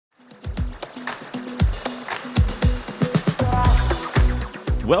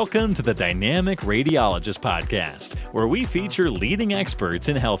Welcome to the Dynamic Radiologist Podcast, where we feature leading experts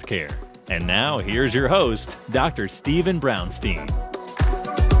in healthcare. And now, here's your host, Dr. Stephen Brownstein.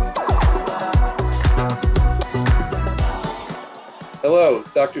 Hello,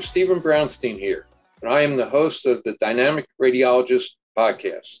 Dr. Stephen Brownstein here, and I am the host of the Dynamic Radiologist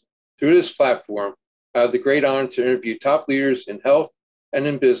Podcast. Through this platform, I have the great honor to interview top leaders in health and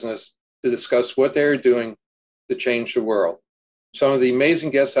in business to discuss what they are doing to change the world. Some of the amazing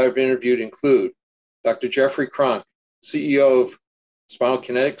guests I've interviewed include Dr. Jeffrey Kronk, CEO of Spinal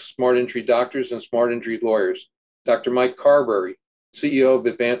Kinetics, Smart Injury Doctors, and Smart Injury Lawyers; Dr. Mike Carberry, CEO of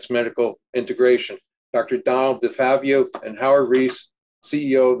Advanced Medical Integration; Dr. Donald DeFabio and Howard Reese,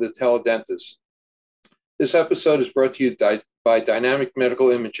 CEO of the Teledentist. This episode is brought to you by Dynamic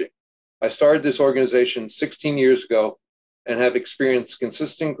Medical Imaging. I started this organization 16 years ago and have experienced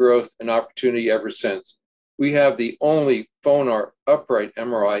consistent growth and opportunity ever since. We have the only phonar upright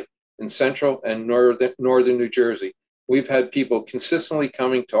MRI in central and northern New Jersey. We've had people consistently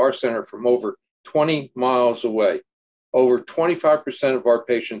coming to our center from over 20 miles away. Over 25% of our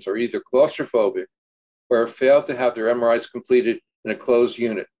patients are either claustrophobic or have failed to have their MRIs completed in a closed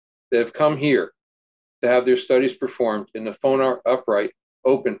unit. They have come here to have their studies performed in the phonar upright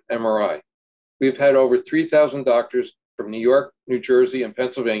open MRI. We've had over 3,000 doctors from New York, New Jersey, and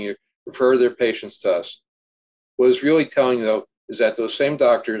Pennsylvania refer their patients to us. What is really telling, though, is that those same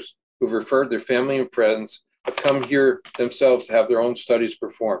doctors who've referred their family and friends have come here themselves to have their own studies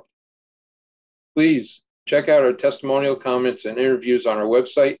performed. Please check out our testimonial comments and interviews on our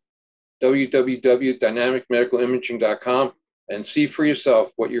website, www.dynamicmedicalimaging.com, and see for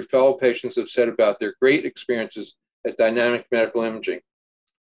yourself what your fellow patients have said about their great experiences at Dynamic Medical Imaging.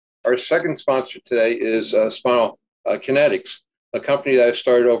 Our second sponsor today is Spinal Kinetics, a company that I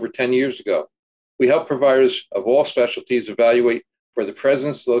started over 10 years ago. We help providers of all specialties evaluate for the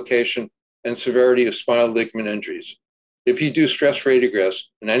presence, location, and severity of spinal ligament injuries. If you do stress radiographs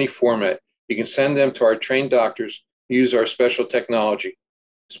in any format, you can send them to our trained doctors who use our special technology.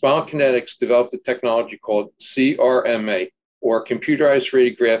 Spinal Kinetics developed a technology called CRMA, or Computerized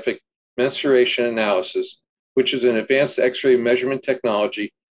Radiographic Mensuration Analysis, which is an advanced X-ray measurement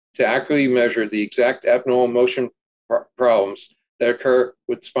technology to accurately measure the exact abnormal motion problems that occur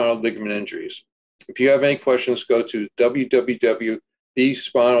with spinal ligament injuries. If you have any questions, go to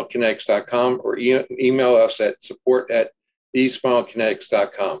www.thespinalkinetics.com or email us at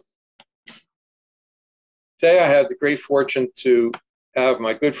support@thespinalkinetics.com. Today, I have the great fortune to have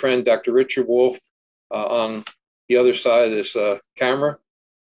my good friend, Dr. Richard Wolf, on the other side of this camera.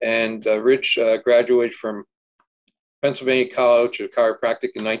 And Rich graduated from Pennsylvania College of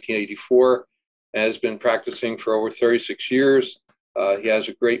Chiropractic in 1984 and has been practicing for over 36 years. He has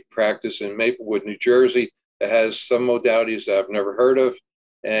a great practice in Maplewood, New Jersey, that has some modalities that I've never heard of.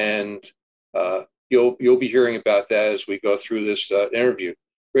 And you'll be hearing about that as we go through this interview.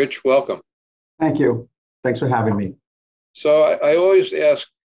 Rich, welcome. Thank you. Thanks for having me. So I always ask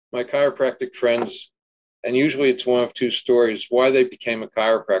my chiropractic friends, and usually it's one of two stories, why they became a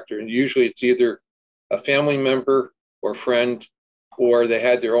chiropractor. And usually it's either a family member or friend, or they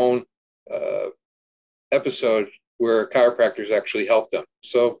had their own episode where chiropractors actually helped them.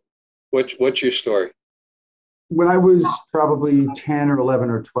 So what's your story? When I was probably 10 or 11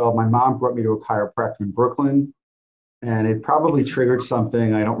 or 12, my mom brought me to a chiropractor in Brooklyn, and it probably triggered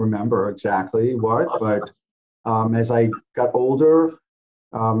something. I don't remember exactly what, but as I got older,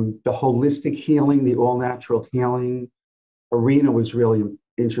 the holistic healing, the all-natural healing arena was really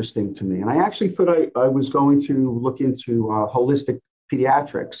interesting to me. And I actually thought I was going to look into holistic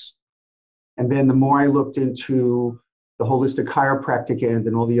pediatrics. And then the more I looked into the holistic chiropractic end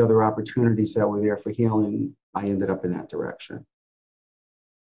and all the other opportunities that were there for healing, I ended up in that direction.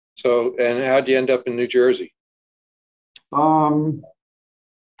 So, and how'd you end up in New Jersey? There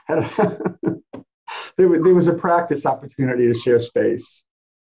was a practice opportunity to share space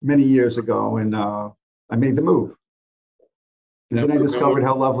many years ago, and I made the move. And then I discovered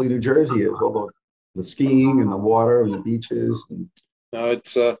how lovely New Jersey is, all the skiing and the water and the beaches. No,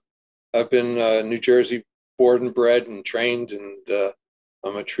 it's I've been New Jersey born and bred and trained, and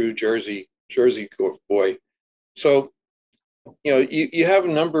I'm a true Jersey boy. So, you know, you have a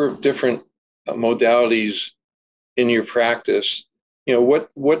number of different modalities in your practice. You know, what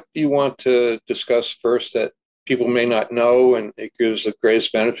do you want to discuss first that people may not know, and it gives the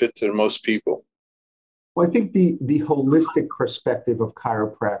greatest benefit to most people? Well, I think the holistic perspective of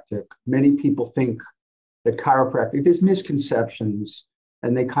chiropractic, many people think that chiropractic, there's misconceptions,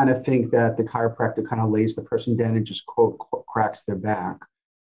 and they kind of think that the chiropractor kind of lays the person down and just quote cracks their back.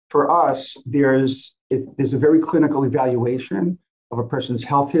 For us, there's a very clinical evaluation, of a person's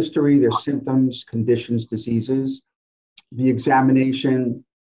health history, their symptoms, conditions, diseases. The examination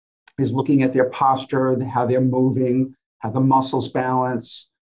is looking at their posture, how they're moving, how the muscles balance,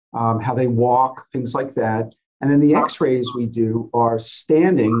 how they walk, things like that. And then the x-rays we do are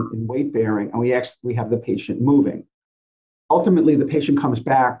standing and weight bearing, and we have the patient moving. Ultimately, the patient comes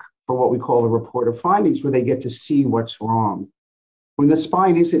back for what we call a report of findings, where they get to see what's wrong. When the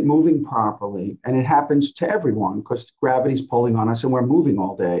spine isn't moving properly, and it happens to everyone because gravity's pulling on us and we're moving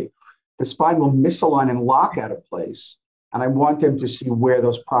all day, the spine will misalign and lock out of place. And I want them to see where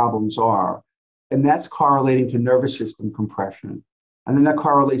those problems are. And that's correlating to nervous system compression. And then that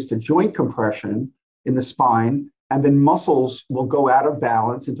correlates to joint compression in the spine. And then muscles will go out of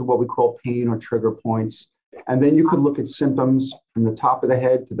balance into what we call pain or trigger points. And then you could look at symptoms from the top of the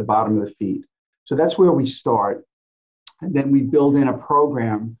head to the bottom of the feet. So that's where we start. And then we build in a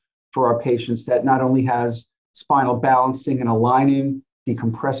program for our patients that not only has spinal balancing and aligning,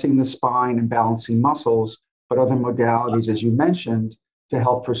 decompressing the spine and balancing muscles, but other modalities, as you mentioned, to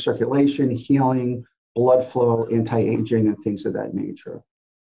help for circulation, healing, blood flow, anti-aging, and things of that nature.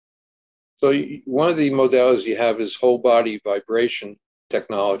 So one of the modalities you have is whole body vibration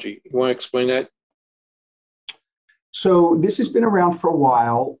technology. You want to explain that? So this has been around for a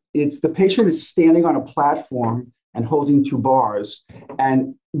while. It's the patient is standing on a platform and holding two bars,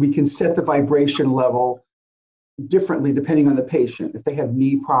 and we can set the vibration level differently depending on the patient. If they have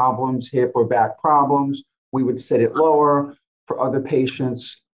knee problems, hip or back problems, we would set it lower. For other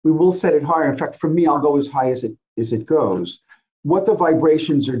patients, we will set it higher. In fact, for me, I'll go as high as it goes. What the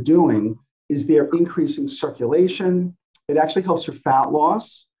vibrations are doing is they're increasing circulation. It actually helps with fat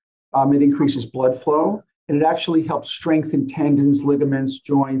loss. It increases blood flow, and it actually helps strengthen tendons, ligaments,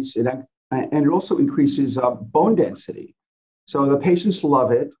 joints, and it also increases bone density. So the patients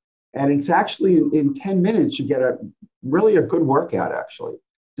love it. And it's actually in 10 minutes, you get really a good workout, actually.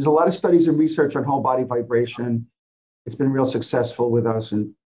 There's a lot of studies and research on whole body vibration. It's been real successful with us.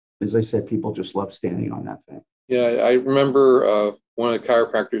 And as I said, people just love standing on that thing. Yeah, I remember one of the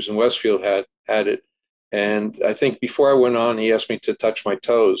chiropractors in Westfield had it. And I think before I went on, he asked me to touch my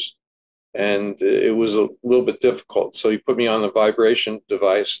toes. And it was a little bit difficult. So he put me on the vibration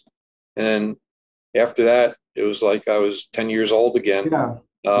device. And after that, it was like I was 10 years old again. Yeah.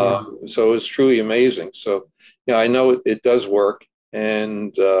 So it was truly amazing. So, I know it does work,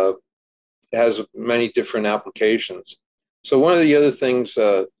 and it has many different applications. So one of the other things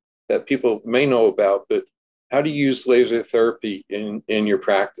that people may know about, but how do you use laser therapy in your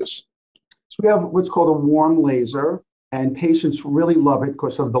practice? So we have what's called a warm laser, and patients really love it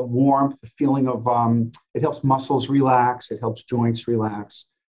because of the warmth, the feeling of, it helps muscles relax, it helps joints relax.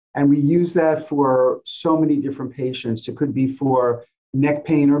 And we use that for so many different patients. It could be for neck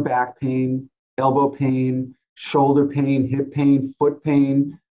pain or back pain, elbow pain, shoulder pain, hip pain, foot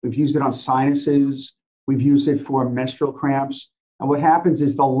pain. We've used it on sinuses. We've used it for menstrual cramps. And what happens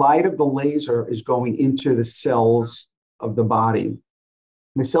is the light of the laser is going into the cells of the body.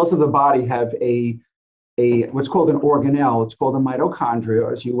 The cells of the body have a what's called an organelle. It's called a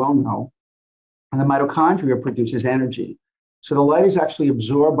mitochondria, as you well know. And the mitochondria produces energy. So the light is actually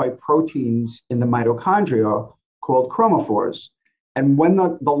absorbed by proteins in the mitochondria called chromophores. And when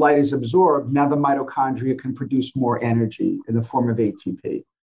the light is absorbed, now the mitochondria can produce more energy in the form of ATP.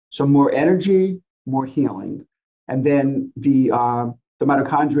 So more energy, more healing. And then the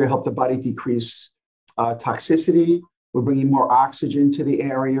mitochondria help the body decrease toxicity. We're bringing more oxygen to the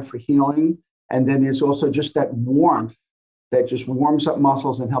area for healing. And then there's also just that warmth that just warms up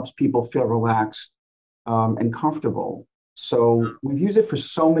muscles and helps people feel relaxed and comfortable. So we've used it for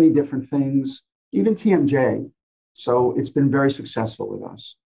so many different things, even TMJ. So it's been very successful with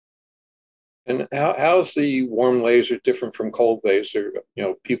us. And how is the warm laser different from cold laser?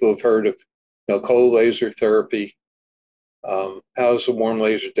 People have heard of cold laser therapy. How is the warm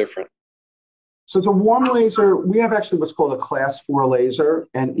laser different? So the warm laser, we have actually what's called a class 4 laser,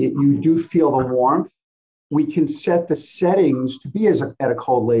 and you do feel the warmth. We can set the settings to be at a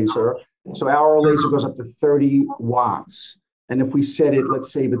cold laser. So our laser goes up to 30 watts. And if we set it,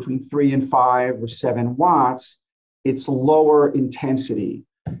 let's say, between 3 and 5 or 7 watts, it's lower intensity.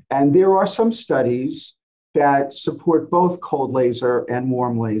 And there are some studies that support both cold laser and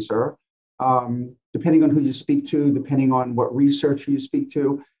warm laser, depending on who you speak to, depending on what researcher you speak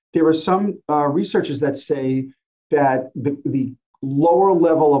to. There are some researchers that say that the lower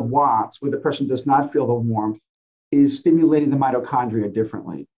level of watts, where the person does not feel the warmth, is stimulating the mitochondria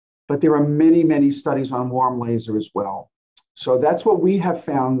differently. But there are many, many studies on warm laser as well. So that's what we have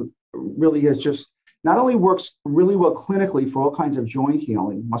found really is just not only works really well clinically for all kinds of joint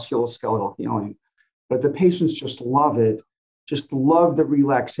healing, musculoskeletal healing, but the patients just love it. just love the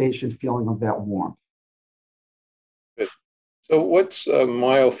relaxation feeling of that warmth. Good. So what's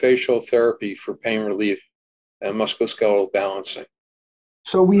myofascial therapy for pain relief and musculoskeletal balancing?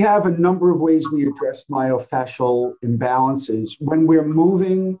 So we have a number of ways we address myofascial imbalances. When we're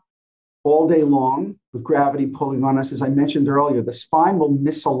moving all day long with gravity pulling on us, as I mentioned earlier, the spine will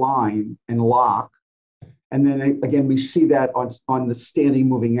misalign and lock. And then again, we see that on the standing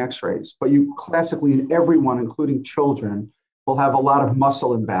moving x-rays. But you classically, in everyone, including children, will have a lot of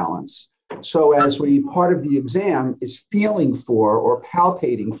muscle imbalance. So as part of the exam is feeling for or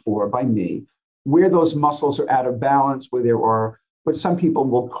palpating for by me, where those muscles are out of balance, where there are what some people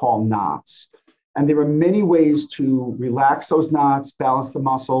will call knots. And there are many ways to relax those knots, balance the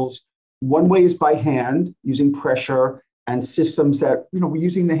muscles. One way is by hand, using pressure and systems that, we're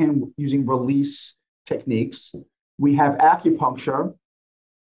using the hand, using release techniques. We have acupuncture,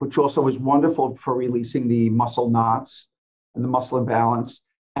 which also is wonderful for releasing the muscle knots and the muscle imbalance.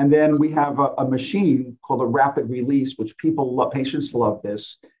 And then we have a machine called a rapid release, which patients love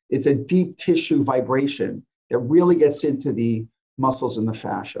this. It's a deep tissue vibration that really gets into the muscles and the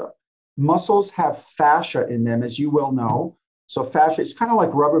fascia. Muscles have fascia in them, as you well know. So fascia is kind of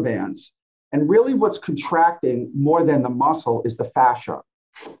like rubber bands. And really what's contracting more than the muscle is the fascia.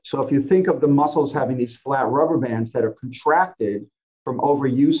 So if you think of the muscles having these flat rubber bands that are contracted from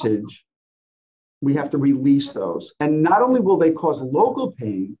overusage, we have to release those. And not only will they cause local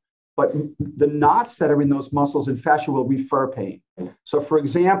pain, but the knots that are in those muscles and fascia will refer pain. So for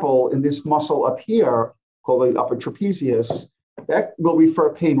example, in this muscle up here, called the upper trapezius, that will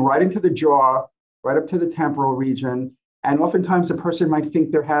refer pain right into the jaw, right up to the temporal region. And oftentimes a person might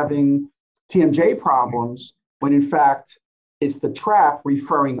think they're having TMJ problems when in fact it's the trap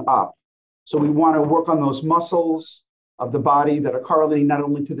referring up. So we want to work on those muscles of the body that are correlating not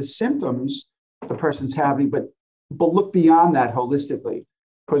only to the symptoms the person's having, but look beyond that holistically,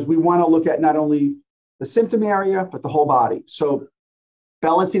 because we want to look at not only the symptom area, but the whole body. So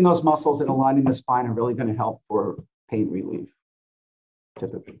balancing those muscles and aligning the spine are really going to help for pain relief,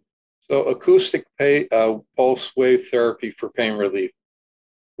 typically. So acoustic pulse wave therapy for pain relief.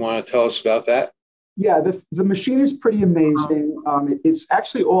 Want to tell us about that? Yeah, the machine is pretty amazing. It's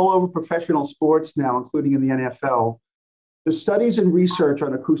actually all over professional sports now, including in the NFL. The studies and research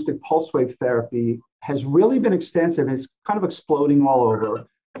on acoustic pulse wave therapy has really been extensive, and it's kind of exploding all over.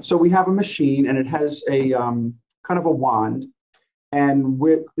 So we have a machine, and it has a kind of a wand, and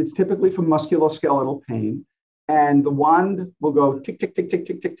it's typically for musculoskeletal pain. And the wand will go tick, tick, tick, tick,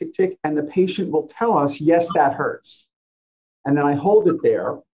 tick, tick, tick, tick, and the patient will tell us, yes, that hurts. And then I hold it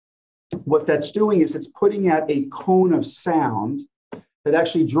there. What that's doing is it's putting out a cone of sound that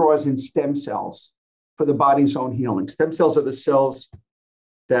actually draws in stem cells for the body's own healing. Stem cells are the cells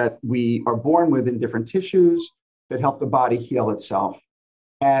that we are born with in different tissues that help the body heal itself.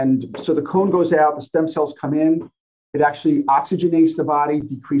 And so the cone goes out, the stem cells come in, it actually oxygenates the body,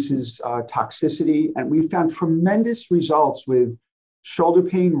 decreases toxicity. And we found tremendous results with shoulder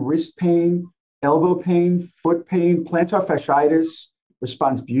pain, wrist pain, elbow pain, foot pain, plantar fasciitis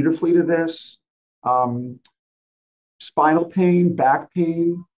responds beautifully to this. Spinal pain, back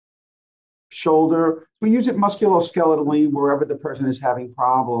pain, shoulder. We use it musculoskeletally wherever the person is having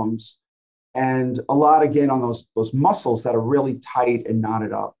problems. And a lot, again, on those muscles that are really tight and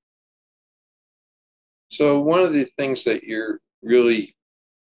knotted up. So one of the things that you're really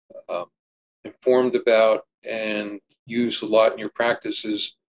informed about and use a lot in your practice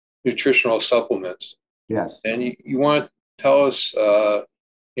is nutritional supplements. Yes. And you want to tell us, how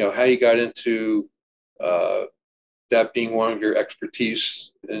you got into that being one of your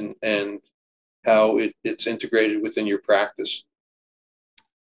expertise and how it's integrated within your practice.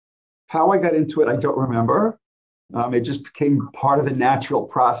 How I got into it, I don't remember. It just became part of the natural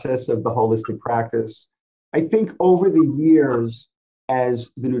process of the holistic practice. I think over the years, as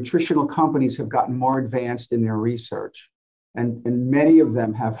the nutritional companies have gotten more advanced in their research, and many of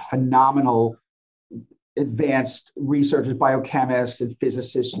them have phenomenal advanced researchers, biochemists, and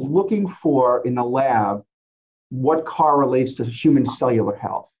physicists looking for in the lab what correlates to human cellular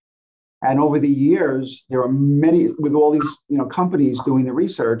health. And over the years, there are many, with all these companies doing the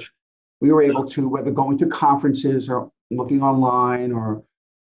research, we were able to, whether going to conferences or looking online or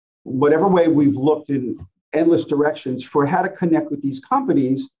whatever way we've looked in endless directions for how to connect with these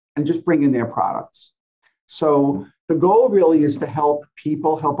companies and just bring in their products. So the goal really is to help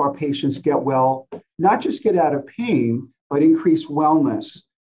people, help our patients get well, not just get out of pain, but increase wellness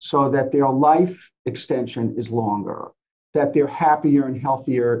so that their life extension is longer, that they're happier and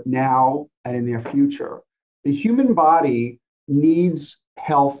healthier now and in their future. The human body needs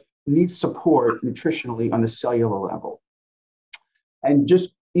health, needs support nutritionally on the cellular level. And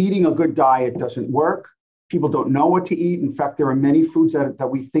just eating a good diet doesn't work. People don't know what to eat. In fact, there are many foods that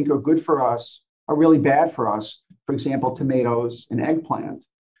we think are good for us are really bad for us. For example, tomatoes and eggplant.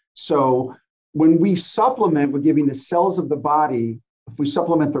 So when we supplement, we're giving the cells of the body, if we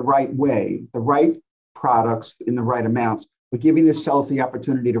supplement the right way, the right products in the right amounts, we're giving the cells the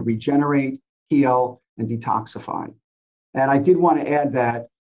opportunity to regenerate, heal, and detoxify. And I did want to add that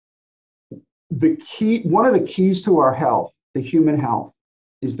one of the keys to our health, the human health,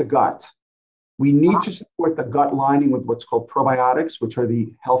 is the gut. We need to support the gut lining with what's called probiotics, which are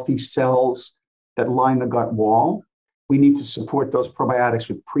the healthy cells that line the gut wall. We need to support those probiotics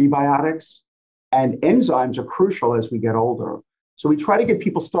with prebiotics, and enzymes are crucial as we get older. So we try to get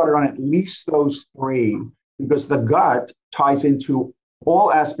people started on at least those three, because the gut ties into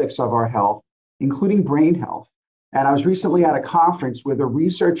all aspects of our health, including brain health. And I was recently at a conference where the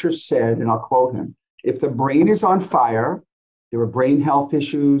researcher said, and I'll quote him, if the brain is on fire, there are brain health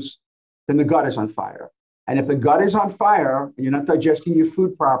issues, then the gut is on fire. And if the gut is on fire, and you're not digesting your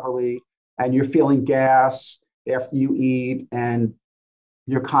food properly, and you're feeling gas after you eat, and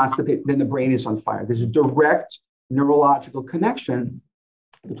you're constipated, then the brain is on fire. There's a direct neurological connection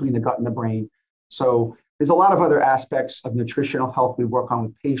between the gut and the brain. So there's a lot of other aspects of nutritional health we work on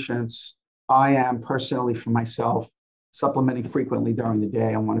with patients. I am personally, for myself, supplementing frequently during the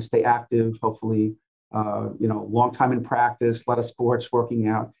day. I want to stay active, hopefully, long time in practice, a lot of sports, working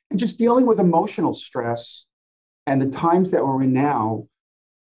out, and just dealing with emotional stress. And the times that we're in now,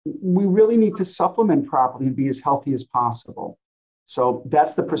 we really need to supplement properly and be as healthy as possible. So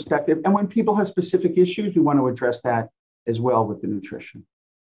that's the perspective. And when people have specific issues, we want to address that as well with the nutrition.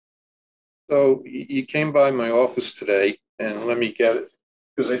 So you came by my office today, and let me get it,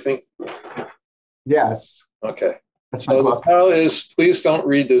 because I think... Yes. Okay. That's so the title is, please don't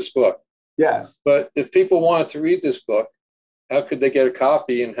read this book. Yes. But if people wanted to read this book, how could they get a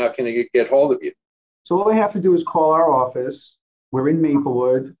copy, and how can they get hold of you? So all they have to do is call our office. We're in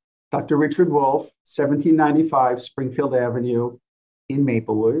Maplewood, Dr. Richard Wolf, 1795 Springfield Avenue in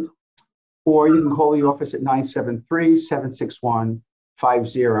Maplewood. Or you can call the office at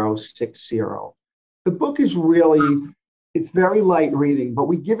 973-761-5060. The book is it's very light reading, but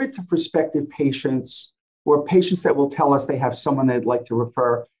we give it to prospective patients or patients that will tell us they have someone they'd like to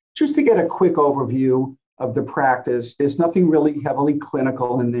refer, just to get a quick overview of the practice. There's nothing really heavily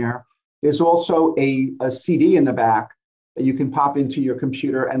clinical in there. There's also a CD in the back that you can pop into your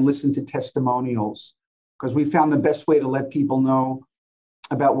computer and listen to testimonials, because we found the best way to let people know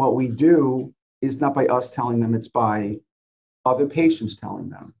about what we do is not by us telling them, it's by other patients telling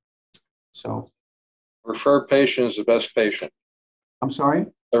them. So, referred patient is the best patient. I'm sorry?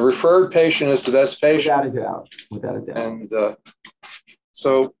 A referred patient is the best patient. Without a doubt. Without a doubt. And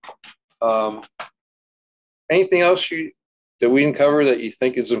anything else that we didn't cover that you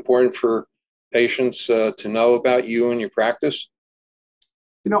think is important for patients to know about you and your practice?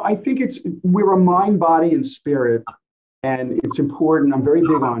 I think we're a mind, body, and spirit, and it's important. I'm very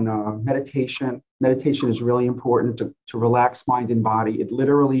big on meditation. Meditation is really important to relax mind and body. It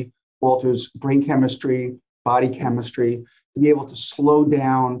literally alters brain chemistry, body chemistry, to be able to slow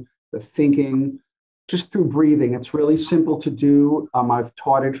down the thinking just through breathing. It's really simple to do. I've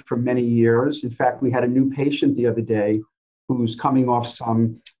taught it for many years. In fact, we had a new patient the other day who's coming off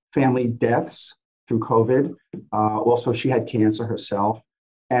some family deaths through COVID. Also, she had cancer herself,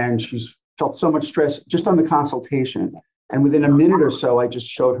 and she's felt so much stress just on the consultation. And within a minute or so, I just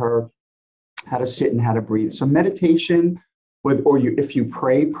showed her how to sit and how to breathe. So meditation, if you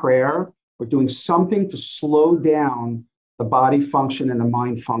pray prayer, or doing something to slow down the body function and the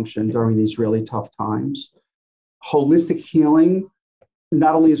mind function during these really tough times. Holistic healing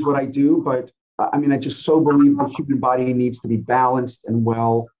not only is what I do, but I just so believe the human body needs to be balanced and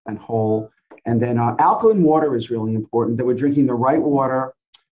well and whole. And then alkaline water is really important, that we're drinking the right water.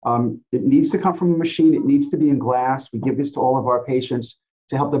 It needs to come from a machine. It needs to be in glass. We give this to all of our patients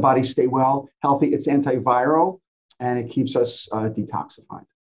to help the body stay well, healthy. It's antiviral, and it keeps us detoxified.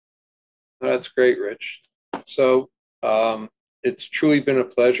 That's great, Rich. So it's truly been a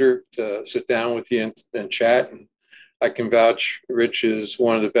pleasure to sit down with you and chat. And I can vouch Rich is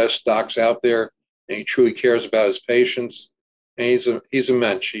one of the best docs out there, and he truly cares about his patients. And he's a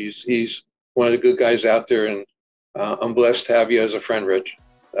mensch. He's one of the good guys out there, and I'm blessed to have you as a friend, Rich.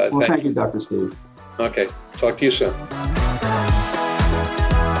 Thank you, Dr. Steve. Okay, talk to you soon.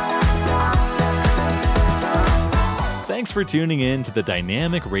 Thanks for tuning in to the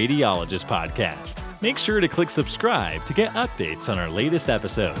Dynamic Radiologist Podcast. Make sure to click subscribe to get updates on our latest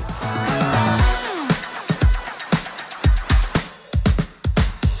episodes.